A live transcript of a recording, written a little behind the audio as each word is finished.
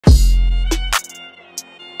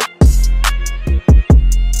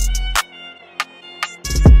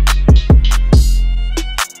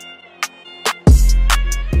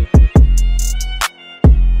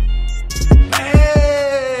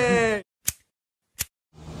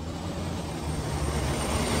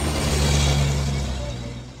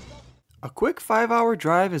A quick 5-hour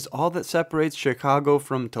drive is all that separates Chicago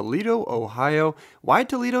from Toledo, Ohio. Why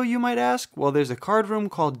Toledo, you might ask? Well, there's a card room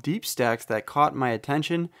called Deep Stax that caught my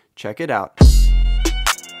attention. Check it out.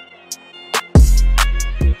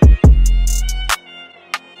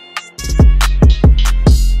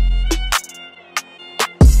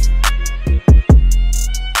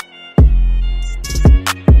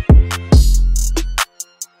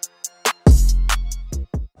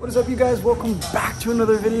 What is up, you guys? Welcome back to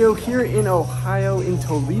another video here in Ohio, in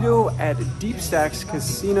Toledo at Deep Stax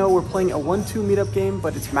Casino. We're playing a 1-2 meetup game,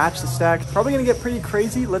 but it's match the stack. Probably gonna get pretty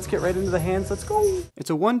crazy. Let's get right into the hands. Let's go. It's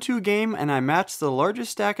a 1-2 game, and I matched the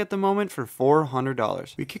largest stack at the moment for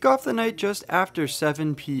 $400. We kick off the night just after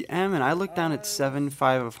 7 p.m., and I look down at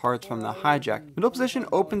 7-5 of hearts from the hijack. Middle position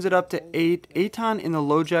opens it up to 8. Aton in the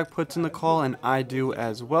low jack puts in the call, and I do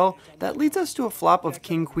as well. That leads us to a flop of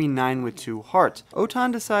King Queen 9 with 2 hearts.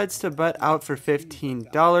 Oton decides to bet out for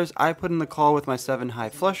 $15. I put in the call with my 7 high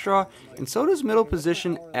flush draw, and so does middle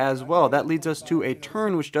position as well. That leads us to a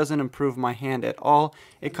turn which doesn't improve my hand at all.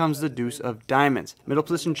 It comes the deuce of diamonds. Middle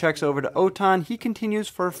position checks over to Oton. He continues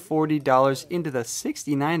for $40 into the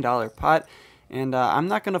 $69 pot. And I'm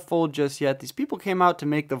not going to fold just yet. These people came out to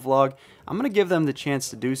make the vlog. I'm going to give them the chance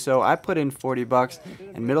to do so. I put in 40 bucks,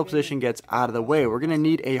 and middle position gets out of the way. We're going to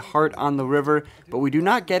need a heart on the river, but we do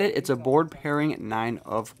not get it. It's a board pairing 9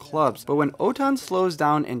 of clubs. But when Oton slows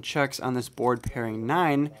down and checks on this board pairing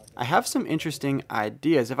 9, I have some interesting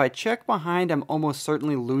ideas. If I check behind, I'm almost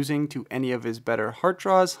certainly losing to any of his better heart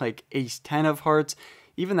draws, like ace 10 of hearts.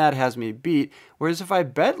 Even that has me beat, whereas if I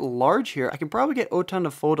bet large here, I can probably get Oton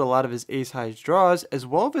to fold a lot of his ace-high draws, as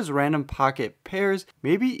well as his random pocket pairs,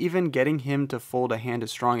 maybe even getting him to fold a hand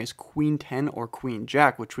as strong as Queen 10 or Queen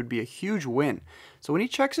Jack, which would be a huge win. So when he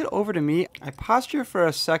checks it over to me, I posture for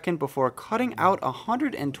a second before cutting out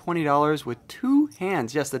 $120 with 2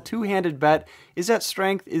 hands. Yes, the two-handed bet. Is that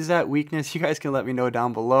strength? Is that weakness? You guys can let me know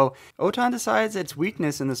down below. Oton decides it's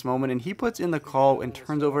weakness in this moment, and he puts in the call and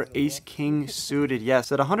turns over ace-king suited. Yes,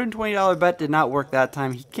 that $120 bet did not work that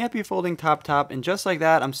time. He can't be folding top-top, and just like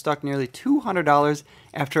that, I'm stuck nearly $200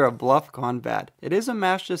 after a bluff gone bad. It is a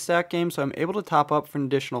match to stack game, so I'm able to top up for an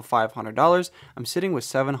additional $500. I'm sitting with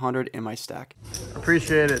 $700 in my stack.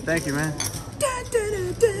 Appreciate it. Thank you, man.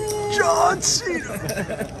 John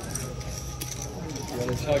Cena!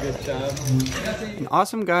 An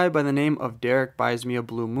awesome guy by the name of Derek buys me a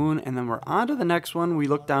blue moon, and then we're on to the next one. We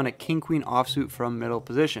look down at King Queen offsuit from middle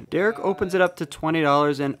position. Derek opens it up to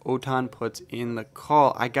 $20, and Oton puts in the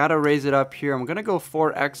call. I gotta raise it up here. I'm gonna go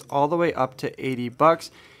 4x all the way up to 80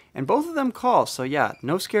 bucks. And both of them call, so yeah,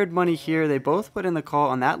 no scared money here. They both put in the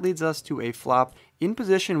call, and that leads us to a flop in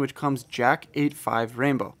position, which comes Jack 8-5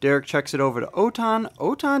 rainbow. Derek checks it over to Oton.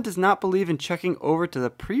 Oton does not believe in checking over to the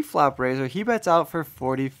pre-flop raiser. He bets out for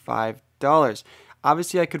 $45.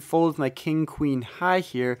 Obviously, I could fold with my king queen high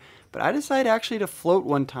here, but I decide actually to float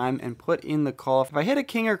one time and put in the call. If I hit a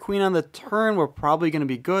king or queen on the turn, we're probably going to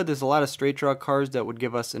be good. There's a lot of straight draw cards that would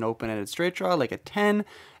give us an open-ended straight draw, like a 10,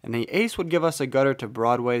 and the ace would give us a gutter to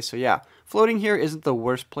Broadway. So yeah, floating here isn't the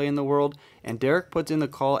worst play in the world, and Derek puts in the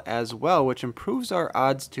call as well, which improves our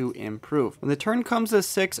odds to improve. When the turn comes to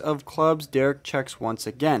 6 of clubs, Derek checks once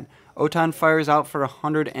again. Oton fires out for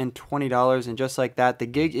 $120, and just like that, the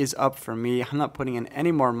gig is up for me. I'm not putting in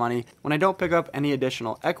any more money when I don't pick up any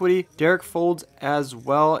additional equity. Derek folds as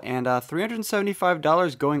well, and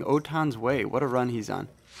 $375 going Oton's way. What a run he's on.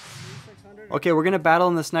 Okay, we're going to battle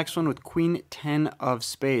in this next one with Queen 10 of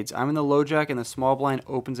spades. I'm in the low jack, and the small blind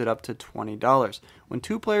opens it up to $20. When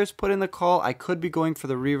 2 players put in the call, I could be going for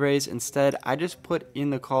the re-raise. Instead, I just put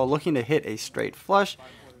in the call looking to hit a straight flush.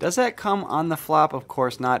 Does that come on the flop? Of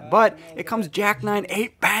course not, but it comes Jack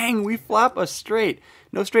 9-8, bang, we flop a straight.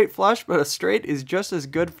 No straight flush, but a straight is just as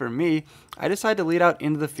good for me. I decide to lead out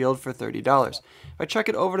into the field for $30. If I check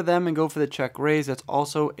it over to them and go for the check raise, that's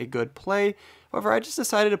also a good play. However, I just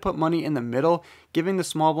decided to put money in the middle, giving the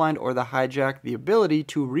small blind or the hijack the ability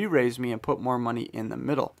to re-raise me and put more money in the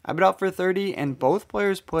middle. I bet out for 30, and both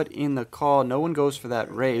players put in the call. No one goes for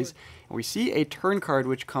that raise. And we see a turn card,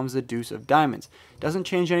 which comes the deuce of diamonds. Doesn't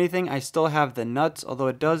change anything. I still have the nuts, although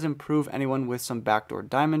it does improve anyone with some backdoor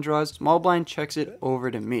diamond draws. Small blind checks it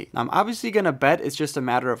over to me. Now, I'm obviously going to bet. It's just a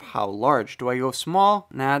matter of how large. Do I go small?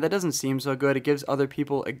 Nah, that doesn't seem so good. It gives other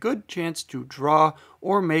people a good chance to draw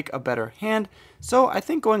or make a better hand. So I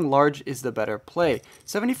think going large is the better play.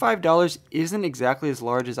 $75 isn't exactly as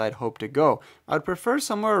large as I'd hope to go. I would prefer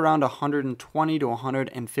somewhere around $120 to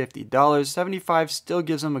 $150. $75 still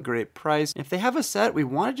gives them a great price. If they have a set, we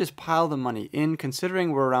want to just pile the money in,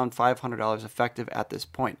 considering we're around $500 effective at this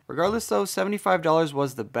point. Regardless though, $75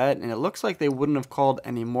 was the bet, and it looks like they wouldn't have called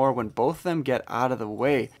anymore when both of them get out of the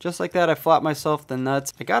way. Just like that, I flopped myself the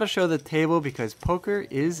nuts. I gotta show the table because poker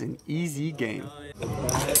is an easy game.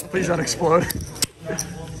 Please don't explode.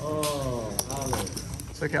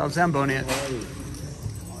 It's okay, I'll Zamboni it.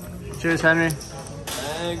 Cheers, Henry.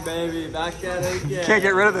 Bang, baby, back at it again. Can't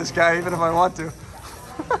get rid of this guy even if I want to.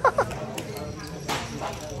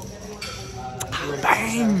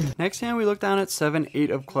 Bang! Next hand we look down at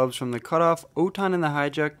 7-8 of clubs from the cutoff. Otan in the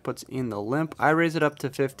hijack puts in the limp. I raise it up to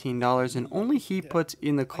 $15 and only he puts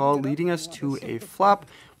in the call, leading us to a flop,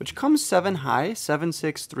 which comes 7 high,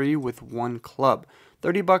 7-6-3 with 1 club.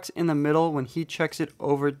 $30 in the middle. When he checks it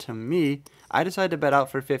over to me, I decide to bet out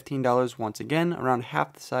for $15 once again, around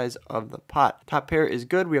half the size of the pot. Top pair is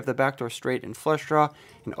good. We have the backdoor straight and flush draw,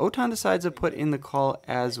 and Otan decides to put in the call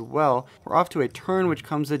as well. We're off to a turn, which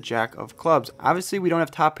comes the jack of clubs. Obviously, we don't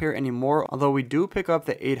have top pair anymore, although we do pick up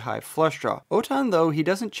the 8 high flush draw. Otan, though, he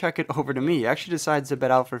doesn't check it over to me. He actually decides to bet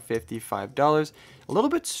out for $55. A little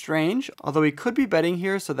bit strange, although he could be betting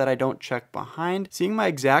here so that I don't check behind. Seeing my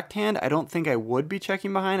exact hand, I don't think I would be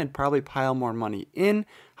checking behind. I'd probably pile more money in.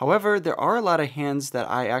 However, there are a lot of hands that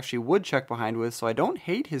I actually would check behind with, so I don't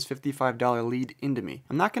hate his $55 lead into me.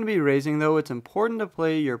 I'm not going to be raising though. It's important to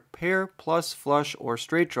play your pair plus flush or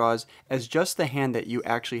straight draws as just the hand that you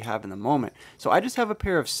actually have in the moment. So I just have a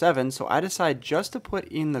pair of 7, so I decide just to put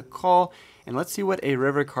in the call. And let's see what a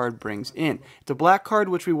river card brings in. It's a black card,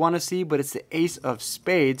 which we want to see, but it's the ace of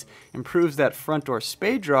spades, and proves that front door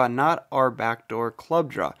spade draw, not our backdoor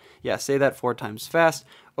club draw. Yeah, say that 4 times fast.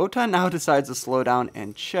 Otan now decides to slow down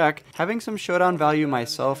and check. Having some showdown value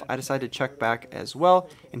myself, I decide to check back as well,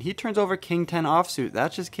 and he turns over king 10 offsuit.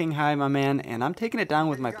 That's just king high, my man, and I'm taking it down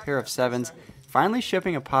with my pair of 7s, finally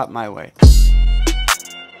shipping a pot my way.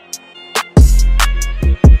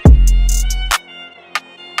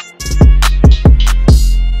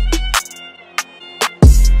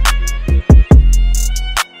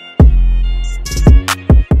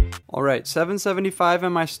 Alright, 775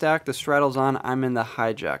 in my stack, the straddle's on, I'm in the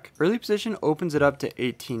hijack. Early position opens it up to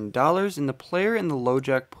 $18, and the player in the low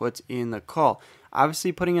jack puts in the call.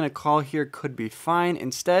 Obviously, putting in a call here could be fine.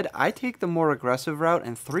 Instead, I take the more aggressive route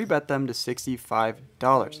and 3-bet them to $65.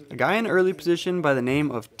 A guy in early position by the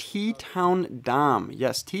name of T-Town Dom.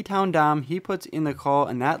 Yes, T-Town Dom, he puts in the call,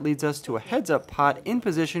 and that leads us to a heads-up pot in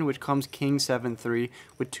position, which comes king 7-3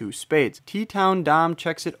 with 2 spades. T-Town Dom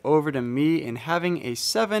checks it over to me, and having a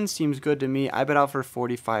 7 seems good to me. I bet out for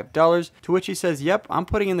 $45, to which he says, yep, I'm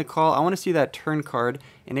putting in the call. I want to see that turn card,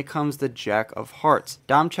 and it comes the jack of hearts.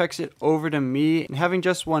 Dom checks it over to me, and having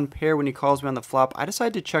just 1 pair when he calls me on the flop, I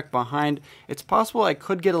decide to check behind. It's possible I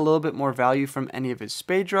could get a little bit more value from any of his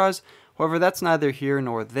spade draws. However, that's neither here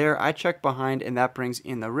nor there. I check behind, and that brings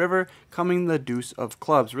in the river, coming the deuce of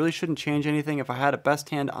clubs. Really shouldn't change anything. If I had a best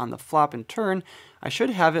hand on the flop and turn, I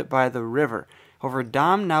should have it by the river. However,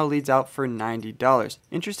 Dom now leads out for $90.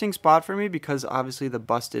 Interesting spot for me because obviously the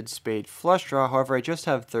busted spade flush draw. However, I just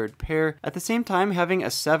have 3rd pair. At the same time, having a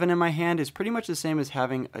 7 in my hand is pretty much the same as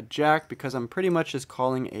having a jack because I'm pretty much just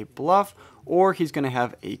calling a bluff, or he's going to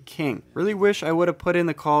have a king. Really wish I would have put in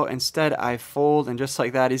the call. Instead, I fold, and just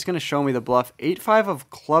like that, he's going to show me the bluff. 8-5 of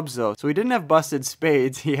clubs though. So he didn't have busted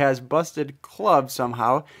spades. He has busted clubs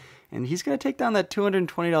somehow, and he's going to take down that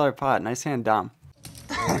 $220 pot. Nice hand, Dom.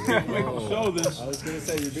 Show this. I was gonna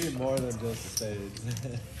say you beat more than just spades.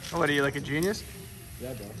 What are you, like a genius?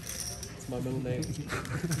 Yeah, bro. It's my middle name.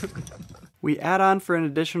 We add on for an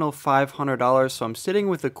additional $500, so I'm sitting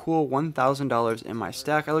with a cool $1,000 in my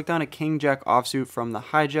stack. I look down at king jack offsuit from the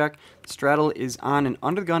hijack. The straddle is on, and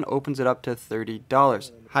under the gun opens it up to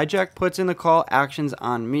 $30. Hijack puts in the call, actions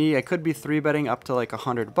on me. I could be 3-betting up to like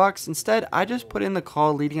 $100. Instead, I just put in the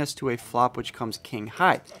call, leading us to a flop which comes king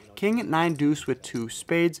high. King 9 deuce with 2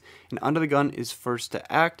 spades, and under the gun is first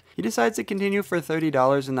to act. He decides to continue for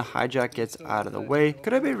 $30, and the hijack gets out of the way.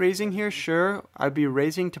 Could I be raising here? Sure. I'd be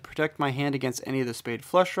raising to protect my hand against any of the spade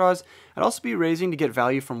flush draws. I'd also be raising to get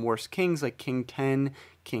value from worse kings like king 10,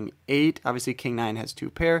 king 8, obviously king 9 has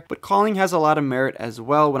 2 pair, but calling has a lot of merit as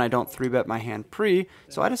well when I don't 3-bet my hand pre,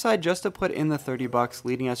 so I decide just to put in the $30,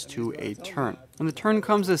 leading us to a turn. When the turn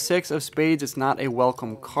comes the 6 of spades, it's not a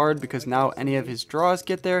welcome card because now any of his draws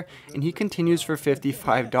get there, and he continues for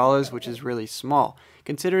 $55, which is really small.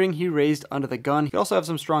 Considering he raised under the gun, he also have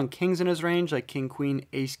some strong kings in his range like king, queen,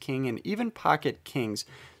 ace, king, and even pocket kings.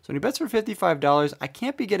 So when he bets for $55, I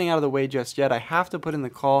can't be getting out of the way just yet. I have to put in the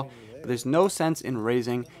call, but there's no sense in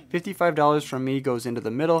raising. $55 from me goes into the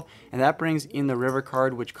middle, and that brings in the river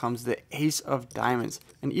card, which comes the ace of diamonds.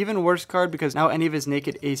 An even worse card because now any of his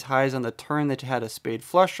naked ace highs on the turn that had a spade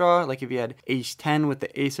flush draw, like if he had ace 10 with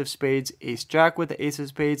the ace of spades, ace jack with the ace of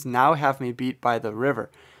spades, now have me beat by the river.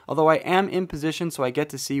 Although I am in position, so I get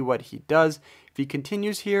to see what he does. If he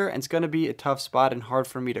continues here, and it's going to be a tough spot and hard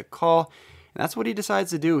for me to call, and that's what he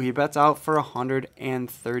decides to do. He bets out for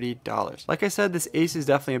 $130. Like I said, this ace is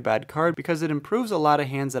definitely a bad card because it improves a lot of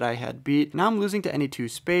hands that I had beat. Now I'm losing to any two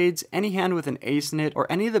spades, any hand with an ace in it, or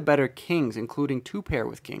any of the better kings, including two pair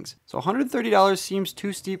with kings. So $130 seems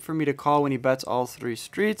too steep for me to call when he bets all three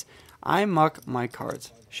streets. I muck my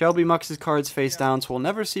cards. Shelby mucks his cards face down, so we'll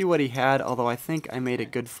never see what he had, although I think I made a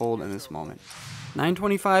good fold in this moment.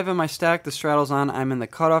 925 in my stack, the straddle's on, I'm in the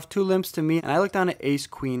cutoff, 2 limps to me, and I look down at ace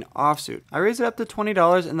queen offsuit. I raise it up to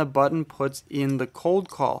 $20 and the button puts in the cold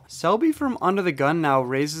call. Selby from under the gun now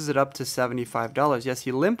raises it up to $75. Yes,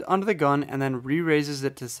 he limped under the gun and then re-raises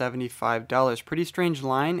it to $75. Pretty strange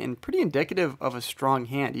line and pretty indicative of a strong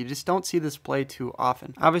hand. You just don't see this play too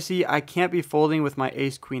often. Obviously, I can't be folding with my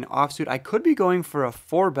ace queen offsuit. I could be going for a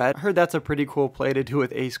 4-bet. I heard that's a pretty cool play to do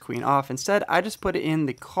with ace queen off. Instead, I just put it in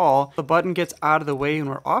the call. The button gets out of the way and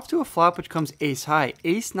we're off to a flop which comes ace high,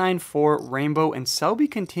 ace 9-4 rainbow, and Selby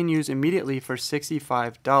continues immediately for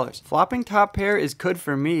 $65. Flopping top pair is good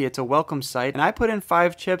for me. It's a welcome sight, and I put in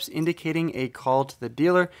 5 chips indicating a call to the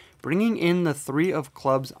dealer, bringing in the 3 of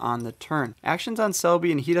clubs on the turn. Action's on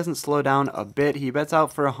Selby and he doesn't slow down a bit. He bets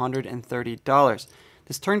out for $130.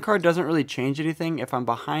 This turn card doesn't really change anything if I'm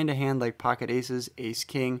behind a hand like pocket aces, ace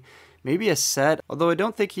king, maybe a set, although I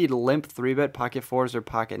don't think he'd limp 3-bet pocket 4s or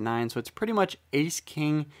pocket 9s, so it's pretty much ace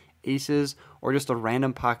king, aces, or just a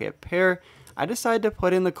random pocket pair. I decide to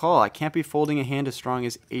put in the call. I can't be folding a hand as strong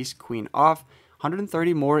as ace queen off.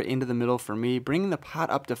 130 more into the middle for me, bringing the pot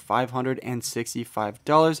up to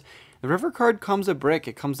 $565. The river card comes a brick.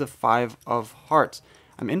 It comes the 5 of hearts.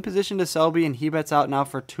 I'm in position to Selby and he bets out now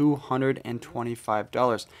for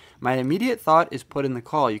 $225. My immediate thought is put in the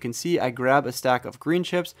call. You can see I grab a stack of green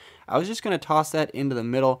chips. I was just going to toss that into the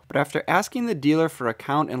middle, but after asking the dealer for a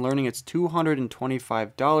count and learning it's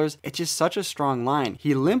 $225, it's just such a strong line.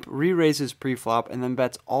 He limp re-raises pre-flop and then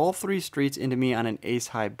bets all 3 streets into me on an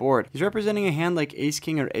ace-high board. He's representing a hand like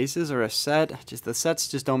ace-king or aces or a set. The sets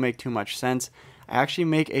just don't make too much sense. I actually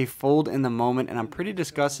make a fold in the moment and I'm pretty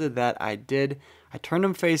disgusted that I did. I turned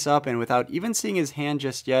him face up and without even seeing his hand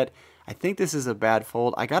just yet, I think this is a bad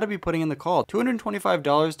fold. I gotta be putting in the call.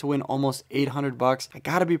 $225 to win almost $800. I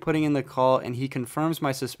gotta be putting in the call and he confirms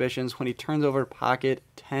my suspicions when he turns over pocket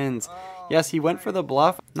 10s. Yes, he went for the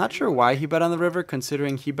bluff. Not sure why he bet on the river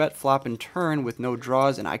considering he bet flop and turn with no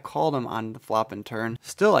draws and I called him on the flop and turn.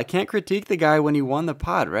 Still, I can't critique the guy when he won the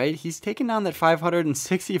pot, right? He's taking down that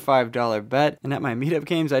 $565 bet, and at my meetup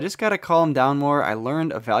games, I just gotta call him down more. I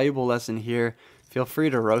learned a valuable lesson here. Feel free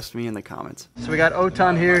to roast me in the comments. So we got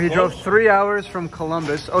Otan here. He drove 3 hours from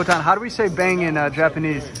Columbus. Otan, how do we say bang in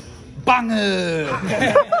Japanese? Bange!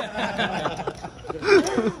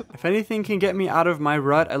 If anything can get me out of my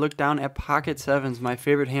rut, I look down at pocket 7s, my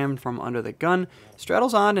favorite hand from under the gun.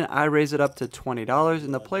 Straddles on and I raise it up to $20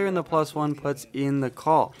 and the player in the +1 puts in the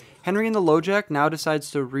call. Henry in the low jack now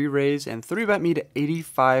decides to re-raise and 3-bet me to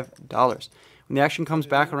 $85. When the action comes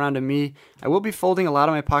back around to me, I will be folding a lot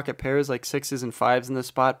of my pocket pairs like 6s and 5s in this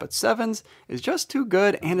spot, but 7s is just too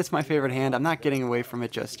good and it's my favorite hand. I'm not getting away from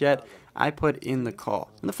it just yet. I put in the call.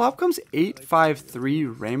 When the flop comes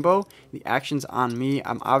 8-5-3 rainbow, the action's on me.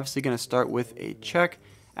 I'm obviously going to start with a check.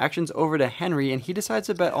 Action's over to Henry and he decides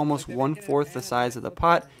to bet almost 1/4 the size of the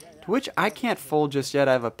pot, to which I can't fold just yet.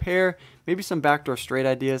 I have a pair, maybe some backdoor straight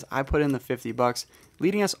ideas. I put in the $50,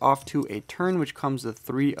 leading us off to a turn which comes the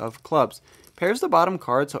 3 of clubs. Pair's the bottom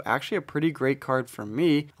card, so actually a pretty great card for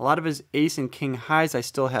me. A lot of his ace and king highs I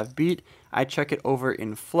still have beat. I check it over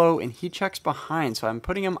in flow and he checks behind, so I'm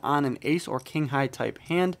putting him on an ace or king high type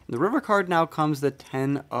hand. The river card now comes the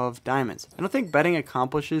 10 of diamonds. I don't think betting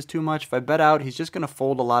accomplishes too much. If I bet out, he's just going to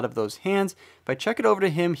fold a lot of those hands. If I check it over to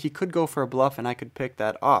him, he could go for a bluff and I could pick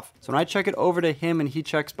that off. So when I check it over to him and he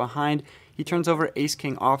checks behind, he turns over ace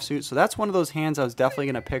king offsuit. So that's one of those hands I was definitely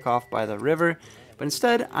going to pick off by the river. But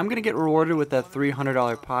instead, I'm going to get rewarded with that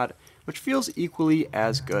 $300 pot, which feels equally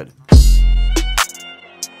as good.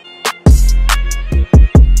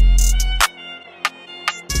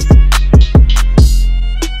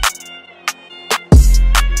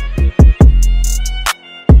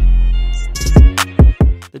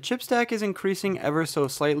 The chip stack is increasing ever so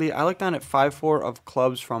slightly. I look down at 5-4 of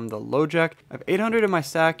clubs from the low jack. I have 800 in my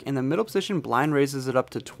stack. In the middle position, blind raises it up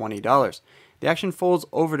to $20. The action folds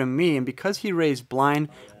over to me, and because he raised blind,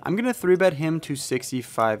 I'm going to 3-bet him to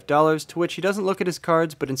 $65, to which he doesn't look at his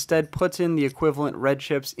cards, but instead puts in the equivalent red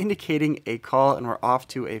chips, indicating a call, and we're off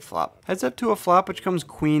to a flop. Heads up to a flop, which comes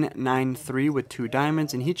queen 9-3 with 2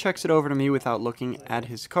 diamonds, and he checks it over to me without looking at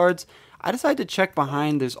his cards. I decide to check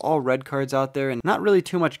behind. There's all red cards out there and not really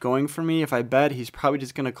too much going for me. If I bet, he's probably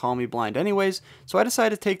just going to call me blind anyways. So I decide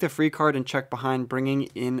to take the free card and check behind, bringing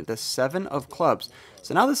in the 7 of clubs.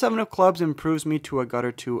 So now the 7 of clubs improves me to a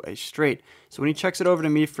gutter to a straight. So when he checks it over to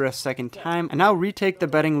me for a second time, I now retake the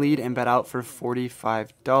betting lead and bet out for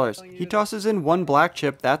 $45. He tosses in 1 black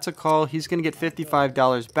chip. That's a call. He's going to get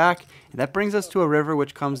 $55 back. And that brings us to a river,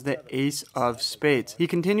 which comes the ace of spades. He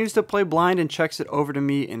continues to play blind and checks it over to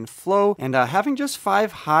me in flow. And having just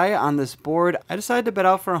 5 high on this board, I decided to bet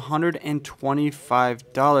out for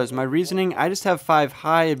 $125. My reasoning, I just have 5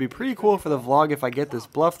 high. It'd be pretty cool for the vlog if I get this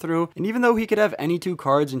bluff through. And even though he could have any 2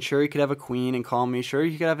 cards, and sure, he could have a queen and call me, sure,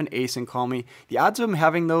 he could have an ace and call me, the odds of him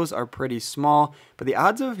having those are pretty small. But the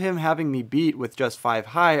odds of him having me beat with just 5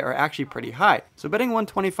 high are actually pretty high. So betting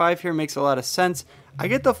 125 here makes a lot of sense. I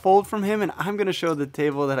get the fold from him, and I'm going to show the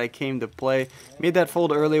table that I came to play. Made that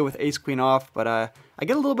fold earlier with ace queen off, but I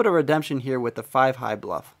get a little bit of redemption here with the 5 high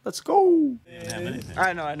bluff. Let's go!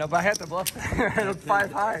 I know, but I had to bluff there. I had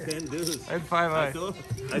 5 high. I had 5 high.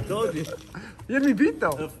 I told you. You had me beat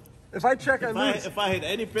though. If I check, I lose. If I hit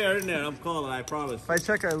any pair in there, I'm calling, I promise. If I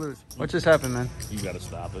check, I lose. What just happened, man? You gotta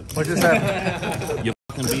stop it. What just happened? You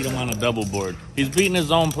fucking beat him on a double board. He's beating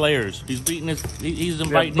his own players. He's beating his. He's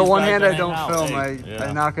inviting. The these one guys hand to I hang don't out. film, Hey,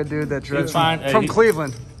 I knock a dude that dreads fine. from Hey,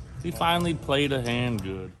 Cleveland. He finally played a hand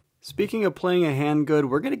good. Speaking of playing a hand good,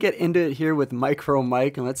 we're going to get into it here with Micro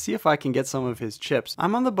Mike, and let's see if I can get some of his chips.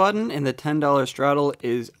 I'm on the button, and the $10 straddle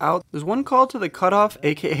is out. There's one call to the cutoff,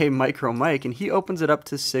 aka Micro Mike, and he opens it up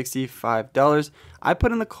to $65. I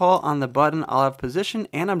put in the call on the button. I'll have position,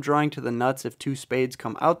 and I'm drawing to the nuts if 2 spades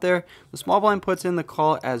come out there. The small blind puts in the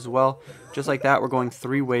call as well. Just like that, we're going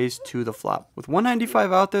 3 ways to the flop. With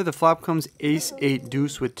 195 out there, the flop comes ace 8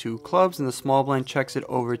 deuce with 2 clubs, and the small blind checks it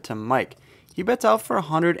over to Mike. He bets out for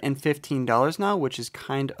 $115 now, which is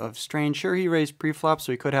kind of strange. Sure, he raised pre-flop,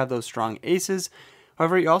 so he could have those strong aces.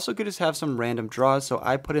 However, he also could just have some random draws, so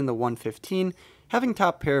I put in the 115, having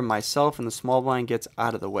top pair myself, and the small blind gets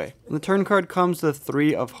out of the way. When the turn card comes the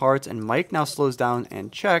 3 of hearts, and Mike now slows down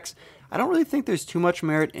and checks. I don't really think there's too much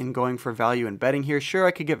merit in going for value and betting here. Sure,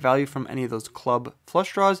 I could get value from any of those club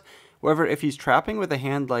flush draws. However, if he's trapping with a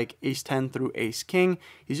hand like ace-10 through ace-king,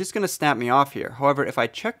 he's just going to snap me off here. However, if I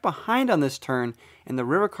check behind on this turn and the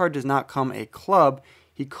river card does not come a club,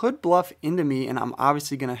 he could bluff into me, and I'm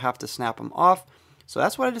obviously going to have to snap him off. So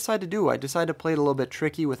that's what I decided to do. I decided to play it a little bit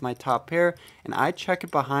tricky with my top pair, and I check it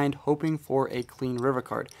behind, hoping for a clean river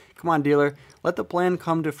card. Come on, dealer. Let the plan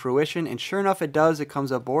come to fruition, and sure enough it does. It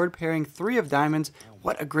comes a board pairing 3 of diamonds.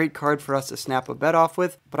 What a great card for us to snap a bet off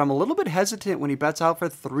with, but I'm a little bit hesitant when he bets out for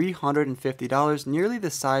 $350, nearly the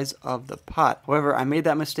size of the pot. However, I made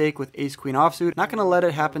that mistake with ace-queen offsuit. Not going to let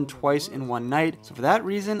it happen twice in one night, so for that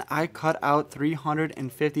reason, I cut out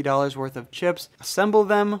 $350 worth of chips, assemble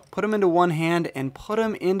them, put them into one hand, and put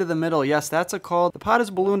them into the middle. Yes, that's a call. The pot is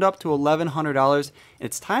ballooned up to $1,100, and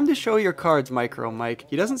it's time to show your cards, Micro Mike.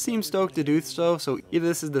 He doesn't seem stoked to do so either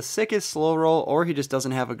this is the sickest slow roll, or he just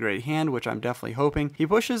doesn't have a great hand, which I'm definitely hoping. He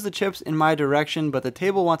pushes the chips in my direction, but the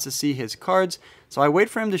table wants to see his cards, so I wait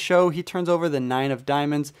for him to show. He turns over the 9 of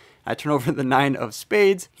diamonds. I turn over the 9 of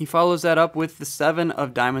spades. He follows that up with the 7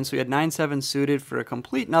 of diamonds, so he had 9-7 suited for a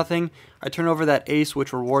complete nothing. I turn over that ace,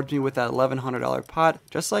 which rewards me with that $1,100 pot.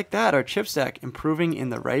 Just like that, our chip stack improving in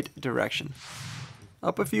the right direction.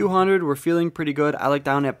 Up a few hundred, we're feeling pretty good. I look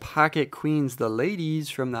down at pocket queens, the ladies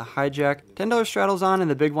from the hijack. $10 straddles on, and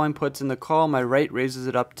the big blind puts in the call. My right raises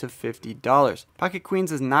it up to $50. Pocket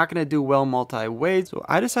queens is not going to do well multi-ways, so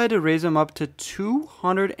I decided to raise them up to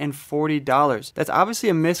 $240. That's obviously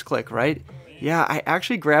a misclick, right? Yeah, I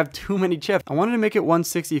actually grabbed too many chips. I wanted to make it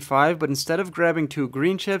 165, but instead of grabbing 2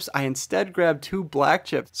 green chips, I instead grabbed 2 black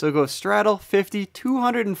chips. So it goes straddle, 50,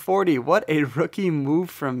 240. What a rookie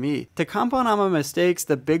move from me. To compound on my mistakes,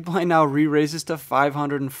 the big blind now re-raises to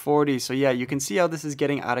 540. So yeah, you can see how this is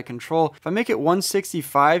getting out of control. If I make it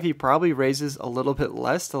 165, he probably raises a little bit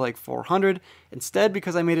less to like 400. Instead,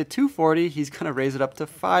 because I made it 240, he's going to raise it up to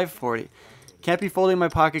 540. Can't be folding my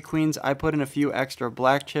pocket queens. I put in a few extra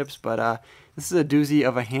black chips, but This is a doozy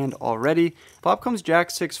of a hand already. Flop comes Jack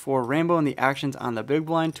 6-4 rainbow and the action's on the big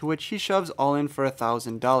blind, to which he shoves all in for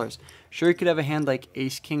 $1,000. Sure, he could have a hand like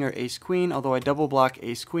ace king or ace queen, although I double block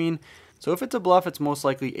ace queen. So if it's a bluff, it's most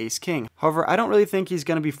likely ace king. However, I don't really think he's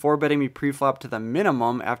going to be 4-betting me pre-flop to the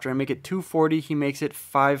minimum. After I make it 240, he makes it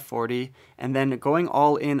 540, and then going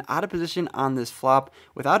all in out of position on this flop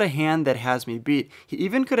without a hand that has me beat. He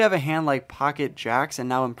even could have a hand like pocket jacks and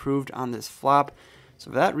now improved on this flop.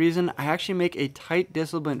 So for that reason, I actually make a tight,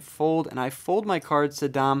 disciplined fold, and I fold my cards to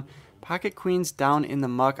Dom. Pocket queens down in the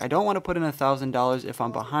muck. I don't want to put in $1,000 if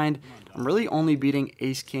I'm behind. I'm really only beating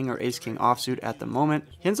ace king or ace king offsuit at the moment.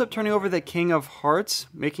 He ends up turning over the king of hearts,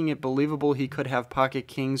 making it believable he could have pocket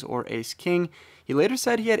kings or ace king. He later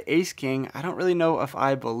said he had ace king. I don't really know if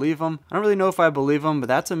I believe him. But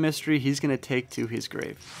that's a mystery he's going to take to his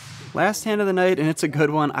grave. Last hand of the night, and it's a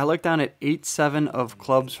good one. I look down at 8-7 of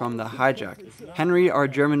clubs from the hijack. Henry, our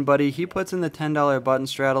German buddy, he puts in the $10 button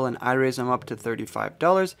straddle and I raise him up to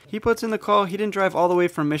 $35. He puts in the call. He didn't drive all the way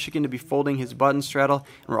from Michigan to be folding his button straddle.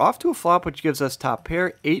 And we're off to a flop which gives us top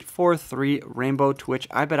pair, 8-4-3 rainbow, to which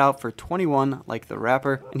I bet out for 21 like the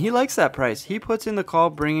rapper. And he likes that price. He puts in the call,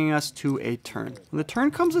 bringing us to a turn. When the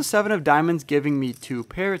turn comes a 7 of diamonds, giving me 2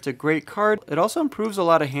 pair. It's a great card. It also improves a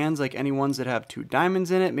lot of hands like any ones that have 2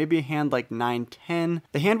 diamonds in it. Maybe a hand like 9-10.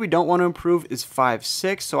 The hand we don't want to improve is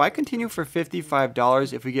 5-6, so I continue for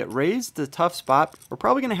 $55. If we get raised, the tough spot, we're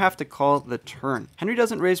probably going to have to call the turn. Henry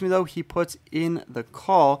doesn't raise me though. He puts in the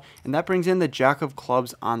call, and that brings in the jack of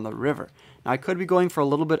clubs on the river. Now I could be going for a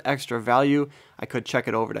little bit extra value. I could check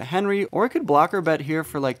it over to Henry, or I could blocker bet here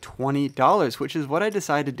for like $20, which is what I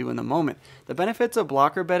decided to do in the moment. The benefits of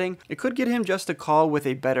blocker betting, it could get him just a call with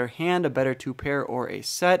a better hand, a better 2 pair, or a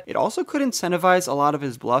set. It also could incentivize a lot of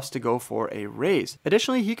his bluffs to go for a raise.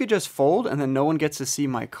 Additionally, he could just fold and then no one gets to see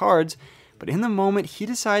my cards. But in the moment, he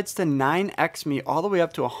decides to 9x me all the way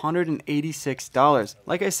up to $186.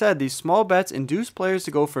 Like I said, these small bets induce players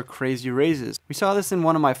to go for crazy raises. We saw this in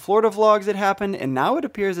one of my Florida vlogs that happened, and now it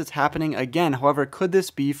appears it's happening again. However, could this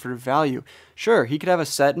be for value? Sure, he could have a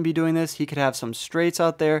set and be doing this. He could have some straights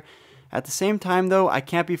out there. At the same time though, I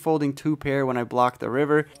can't be folding 2 pair when I block the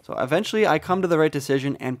river. So eventually I come to the right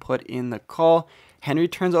decision and put in the call. Henry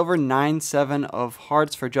turns over 9-7 of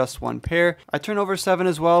hearts for just 1 pair. I turn over 7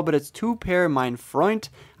 as well, but it's 2 pair mein Freund.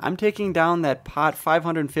 I'm taking down that pot,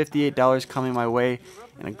 $558 coming my way,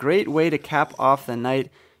 and a great way to cap off the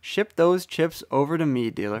night. Ship those chips over to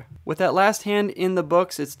me, dealer. With that last hand in the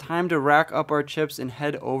books, it's time to rack up our chips and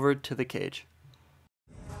head over to the cage.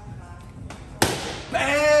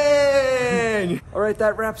 Bang! Alright,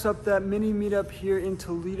 that wraps up that mini meetup here in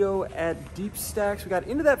Toledo at Deep Stax. We got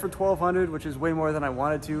into that for $1,200, which is way more than I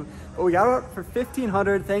wanted to. But we got out for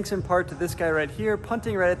 $1,500, thanks in part to this guy right here,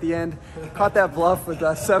 punting right at the end. Caught that bluff with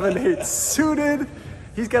a 7-8 suited.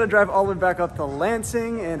 He's got to drive all the way back up to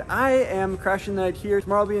Lansing, and I am crashing the night here.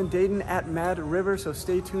 Tomorrow I'll be in Dayton at Mad River, so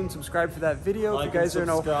stay tuned, subscribe for that video. If you guys are in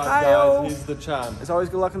Ohio, guys, he's the champ. As always,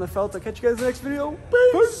 good luck on the felt. I'll catch you guys in the next video.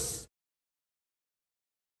 Peace!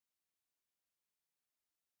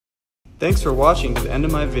 Thanks for watching to the end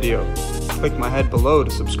of my video. Click my head below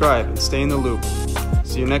to subscribe and stay in the loop.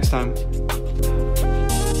 See you next time.